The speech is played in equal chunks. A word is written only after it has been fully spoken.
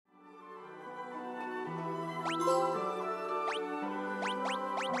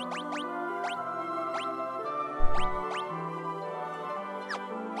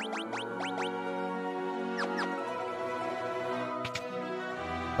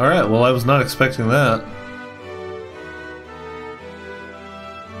Alright, well, I was not expecting that.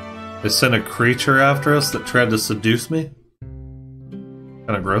 They sent a creature after us that tried to seduce me?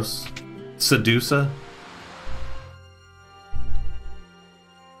 Kinda gross. Seducer?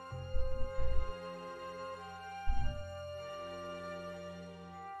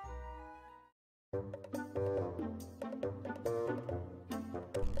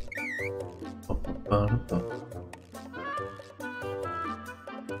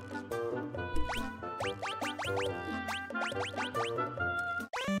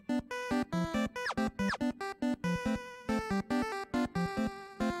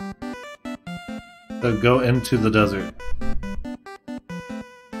 So go into the desert.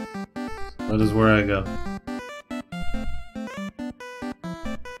 That is where I go.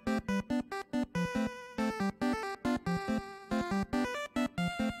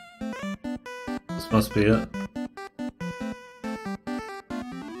 This must be it.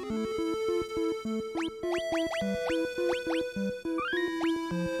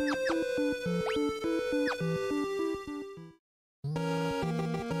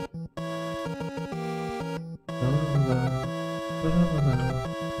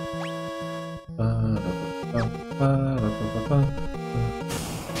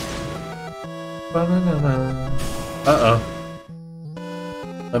 Uh-oh.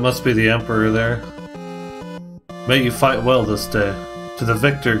 That must be the Emperor there. May you fight well this day. To the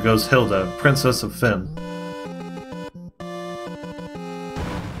victor goes Hilda, Princess of Fynn.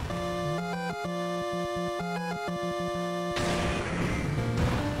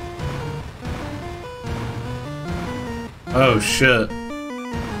 Oh shit.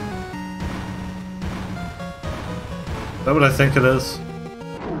 Is that what I think it is?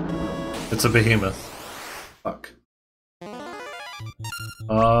 It's a behemoth. Fuck.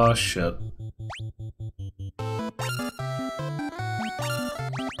 Oh shit.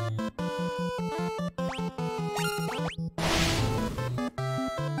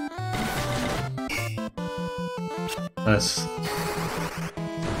 Nice.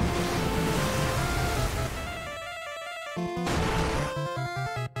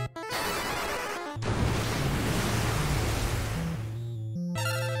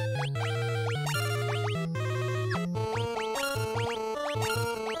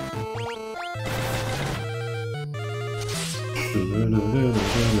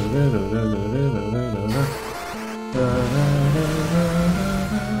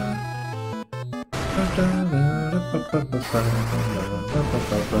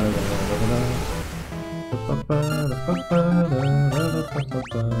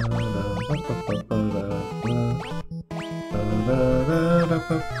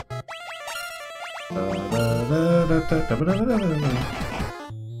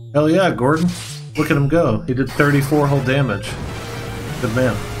 Hell yeah, Gordon. Look at him go. He did 34 whole damage. Good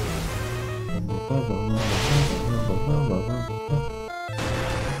man.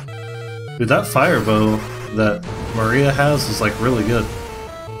 Dude, that fire bow that Maria has is like really good.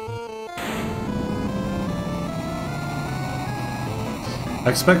 I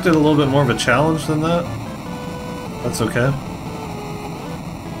expected a little bit more of a challenge than that. That's okay.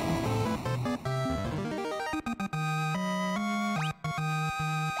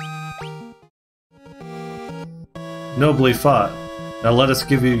 Nobly fought. Now let us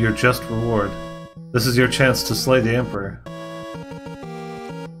give you your just reward. This is your chance to slay the Emperor.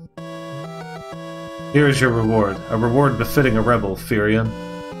 Here is your reward. A reward befitting a rebel, Firion.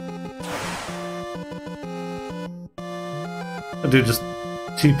 That dude just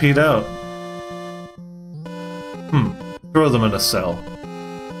TP'd out. Throw them in a cell.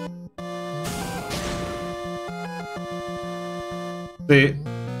 See,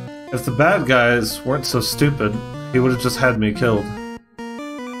 if the bad guys weren't so stupid, he would have just had me killed.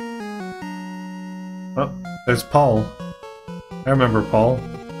 Oh, there's Paul. I remember Paul.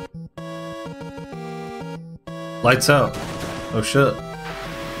 Lights out. Oh shit.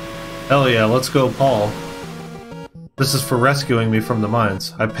 Hell yeah, let's go, Paul. This is for rescuing me from the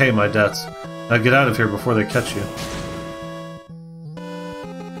mines. I pay my debts. Now get out of here before they catch you.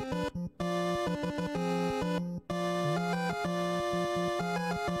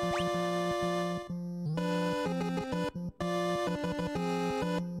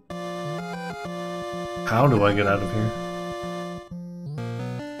 How do I get out of here?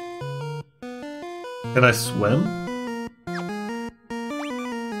 Can I swim?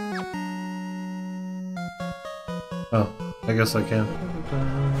 Oh, I guess I can.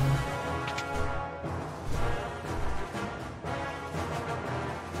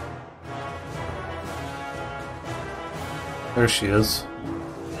 There she is.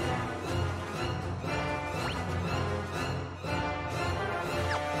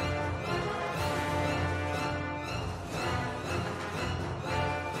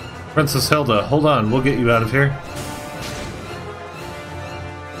 Princess Hilda, hold on, we'll get you out of here.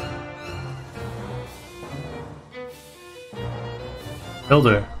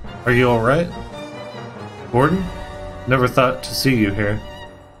 Hilda, are you alright? Gordon? Never thought to see you here.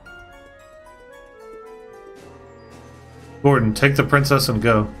 Gordon, take the princess and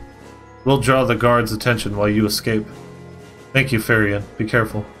go. We'll draw the guards' attention while you escape. Thank you, Firion. Be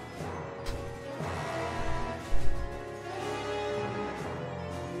careful.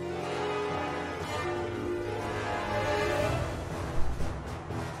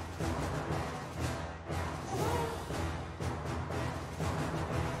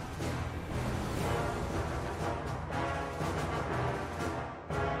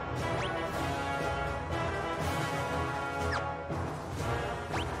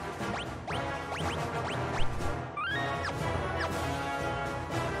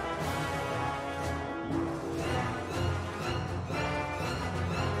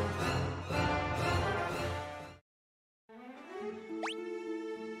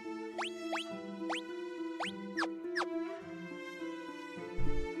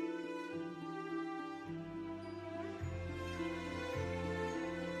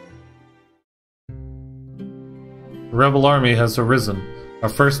 The rebel army has arisen. Our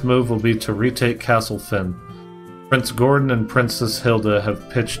first move will be to retake Castle Fynn. Prince Gordon and Princess Hilda have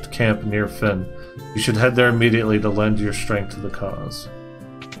pitched camp near Fynn. You should head there immediately to lend your strength to the cause.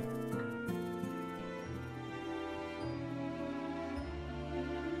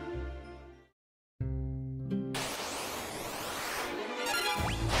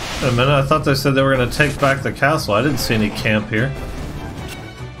 Wait a minute, I thought they said they were going to take back the castle. I didn't see any camp here.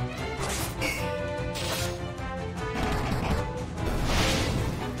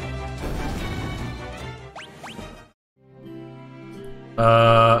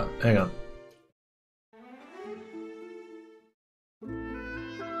 Hang on.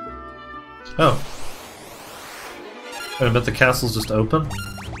 Oh. Wait, I bet the castle's just open?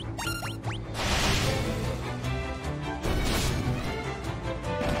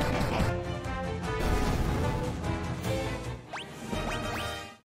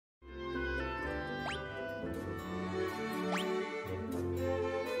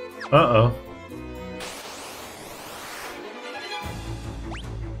 Uh-oh.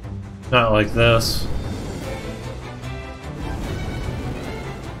 Not like this.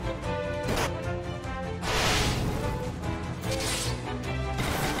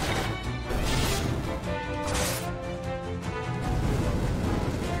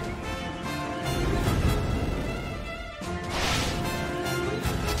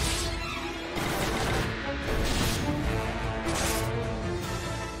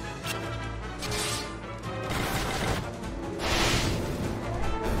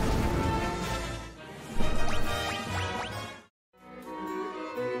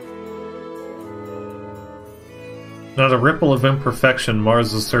 Not a ripple of imperfection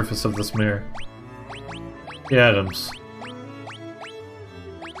mars the surface of this mirror. The atoms.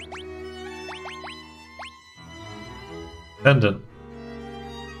 Pendant.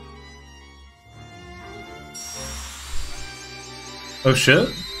 Oh shit?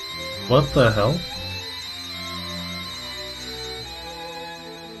 What the hell?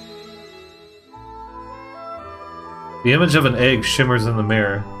 The image of an egg shimmers in the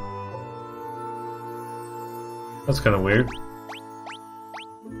mirror. That's kind of weird.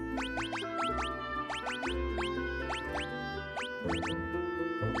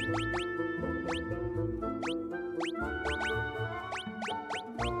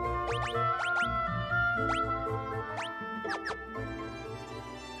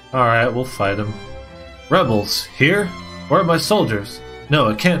 Alright, we'll fight him. Rebels, here? Where are my soldiers? No,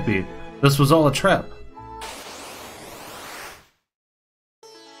 it can't be. This was all a trap.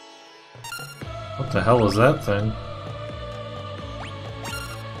 What the hell is that thing?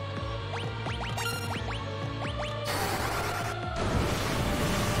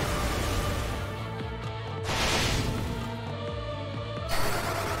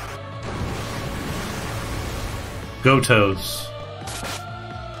 Gotos.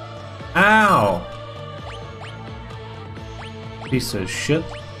 Ow! Piece of shit.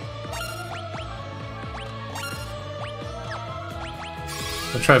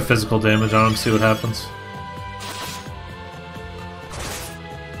 I'll try physical damage on him, see what happens.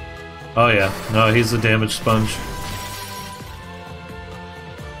 Oh yeah, no, he's a damage sponge.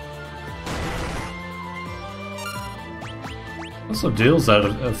 Also deals out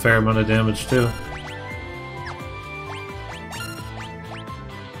a fair amount of damage too.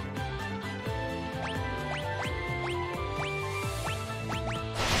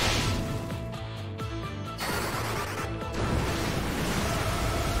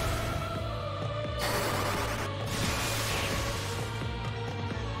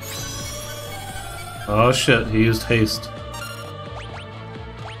 Oh shit, he used haste.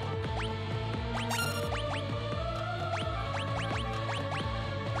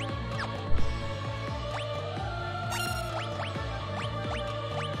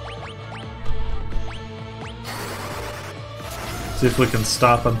 See if we can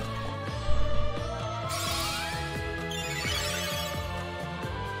stop him.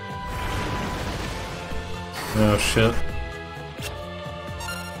 Oh shit.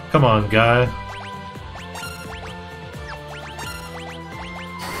 Come on, guy.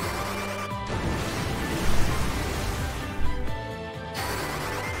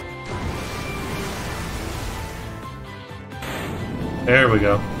 There we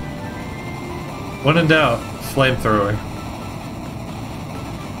go. When in doubt, flamethrower.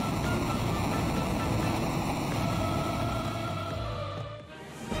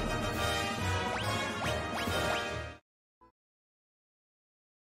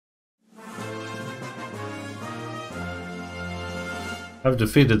 I've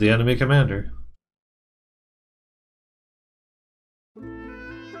defeated the enemy commander.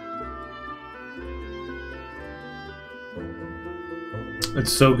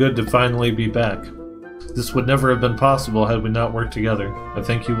 It's so good to finally be back. This would never have been possible had we not worked together. I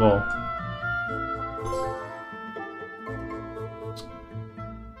thank you all.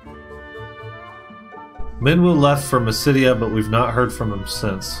 Minwu left for Mysidia, but we've not heard from him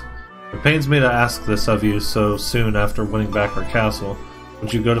since. It pains me to ask this of you so soon after winning back our castle.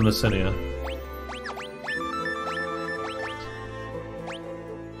 Would you go to Mysidia?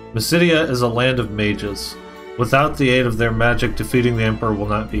 Mysidia is a land of mages. Without the aid of their magic, defeating the Emperor will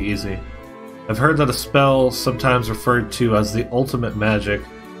not be easy. I've heard that a spell, sometimes referred to as the ultimate magic,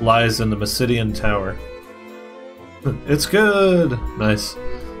 lies in the Mysidian Tower. It's good! Nice.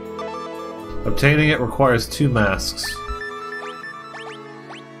 Obtaining it requires 2 masks.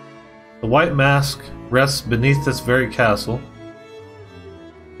 The white mask rests beneath this very castle.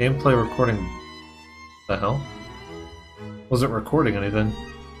 Gameplay recording... the hell? Wasn't recording anything.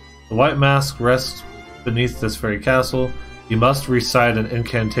 The white mask rests beneath this very castle. You must recite an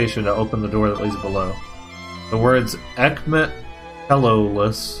incantation to open the door that leads below. The words Ekmet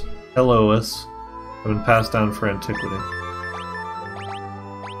Hellolis have been passed down for antiquity.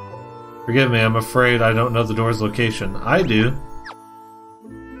 Forgive me, I'm afraid I don't know the door's location. I do.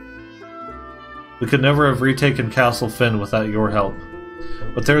 We could never have retaken Castle Fynn without your help.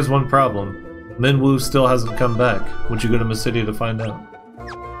 But there's one problem. Minwu still hasn't come back. Would you go to Mysidia to find out?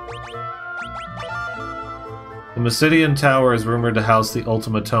 The Mysidian Tower is rumored to house the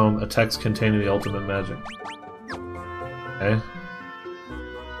Ultima Tome, a text containing the ultimate magic. Okay.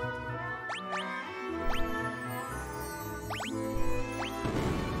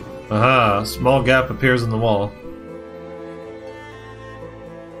 Aha! A small gap appears in the wall.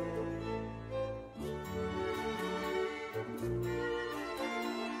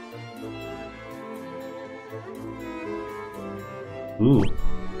 Ooh.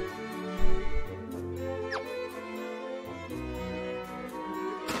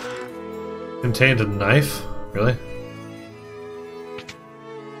 Contained a knife? Really?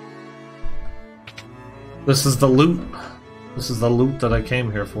 This is the loot. This is the loot that I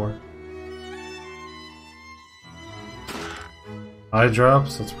came here for. Eye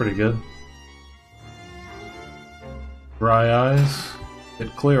drops, that's pretty good. Dry eyes.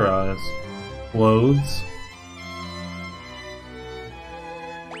 Get clear eyes. Clothes.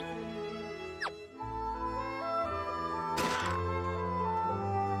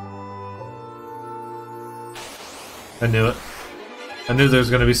 I knew it. I knew there was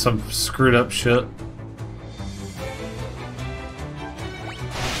gonna be some screwed up shit.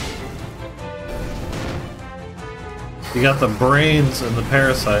 You got the brains and the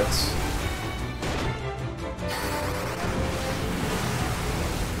parasites.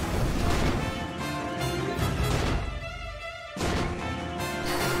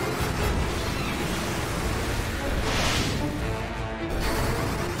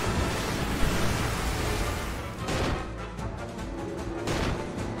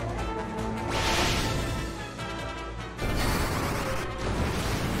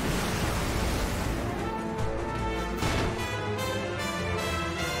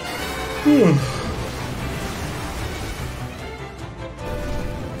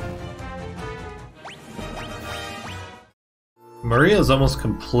 Maria's almost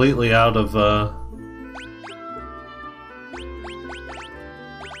completely out of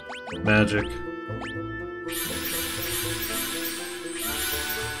magic.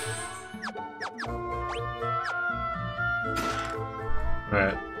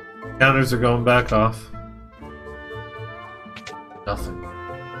 Alright. Counters are going back off. Nothing.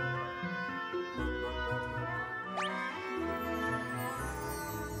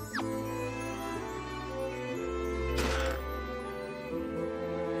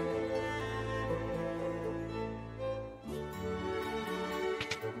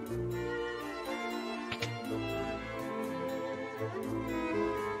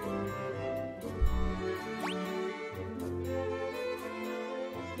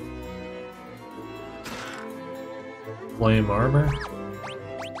 Flame armor.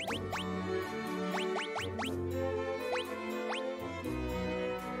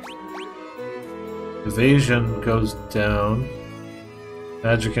 Evasion goes down.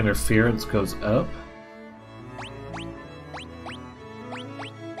 Magic interference goes up.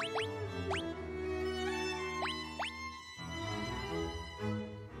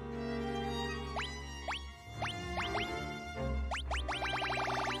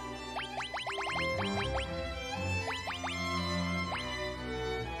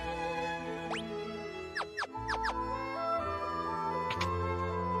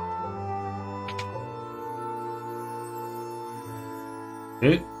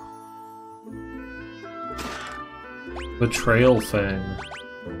 Okay. Betrayal Fang.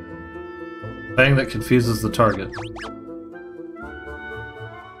 Fang that confuses the target.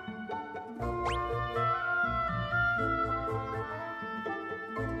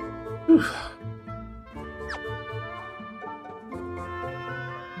 Whew.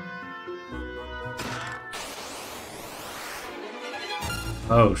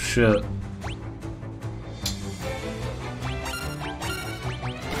 Oh shit.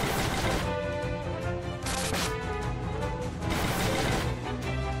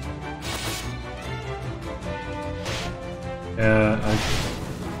 Yeah,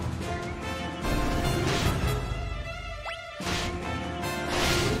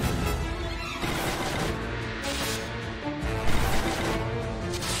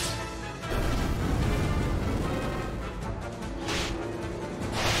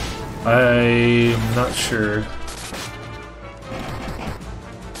 I'm not sure.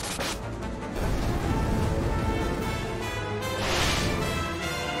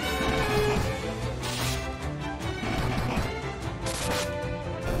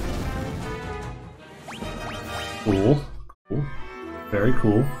 Cool. Cool. Very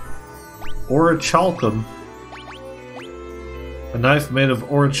cool. Orichalcum. A knife made of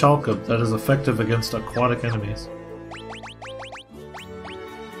orichalcum that is effective against aquatic enemies.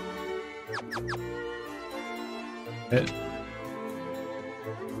 Okay.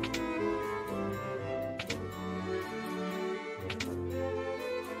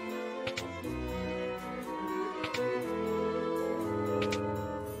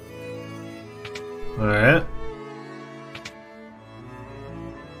 Alright.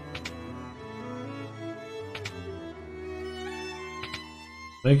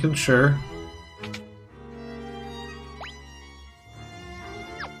 Making sure.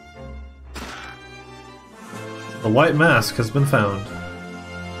 The white mask has been found.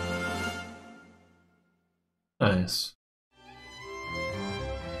 Nice.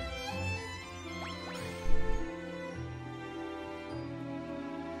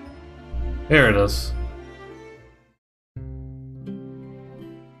 Here it is.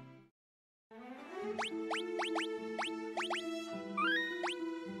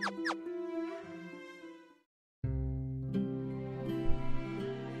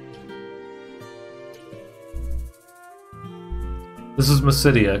 This is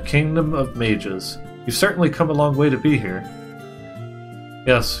Mysidia, Kingdom of Mages. You've certainly come a long way to be here.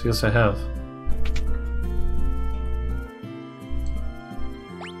 Yes, yes I have.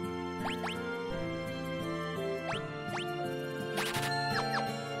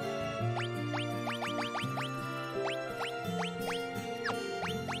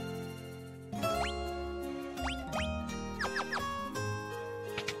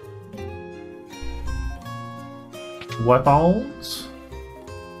 Weapons?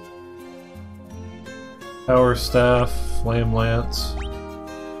 Power Staff, Flame Lance,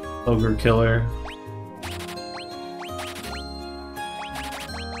 Ogre Killer.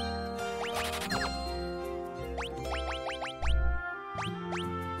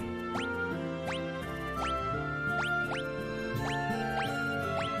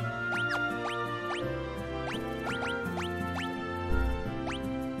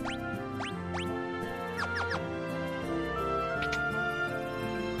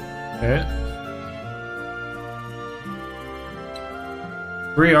 Okay.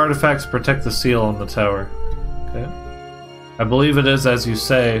 3 artifacts protect the seal on the tower. Okay. I believe it is, as you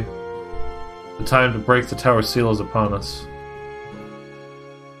say, the time to break the tower seal is upon us.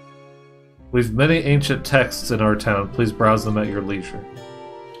 We've many ancient texts in our town. Please browse them at your leisure.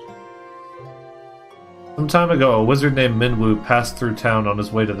 Some time ago, a wizard named Minwu passed through town on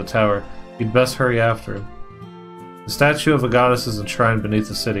his way to the tower. You'd best hurry after him. The statue of a goddess is enshrined beneath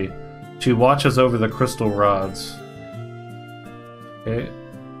the city. She watches over the crystal rods. Okay.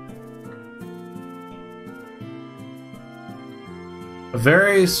 A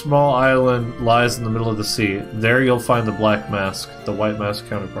very small island lies in the middle of the sea. There you'll find the black mask, the white mask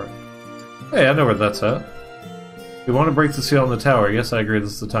counterpart. Hey, I know where that's at. You want to break the seal on the tower? Yes, I agree,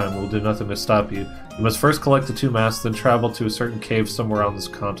 this is the time. We'll do nothing to stop you. You must first collect the 2 masks, then travel to a certain cave somewhere on this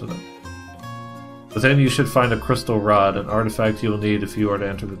continent. Within you should find a crystal rod, an artifact you will need if you are to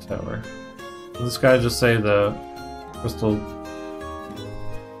enter the tower. Did this guy just say the crystal...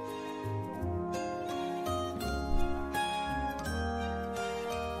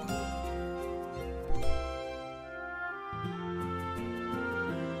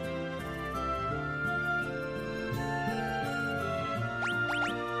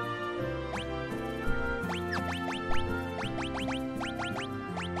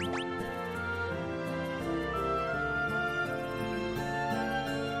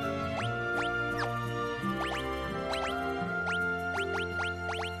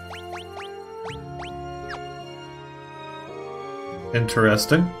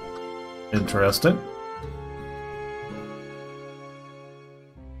 Interesting. Interesting.